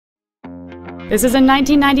This is a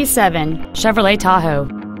 1997 Chevrolet Tahoe.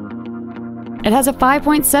 It has a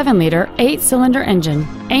 5.7-liter 8-cylinder engine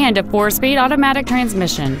and a 4-speed automatic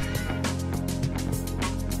transmission.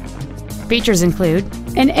 Features include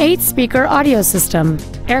an 8-speaker audio system,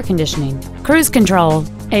 air conditioning, cruise control,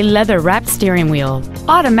 a leather-wrapped steering wheel,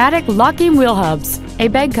 automatic locking wheel hubs, a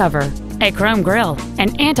bed cover, a chrome grille,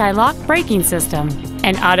 an anti-lock braking system,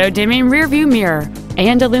 an auto-dimming rearview mirror,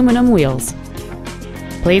 and aluminum wheels.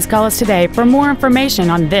 Please call us today for more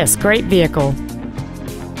information on this great vehicle.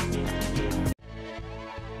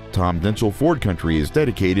 Tom Denchel Ford Country is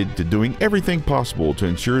dedicated to doing everything possible to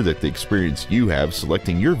ensure that the experience you have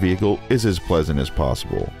selecting your vehicle is as pleasant as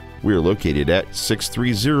possible. We are located at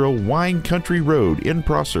 630 Wine Country Road in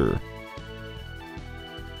Prosser.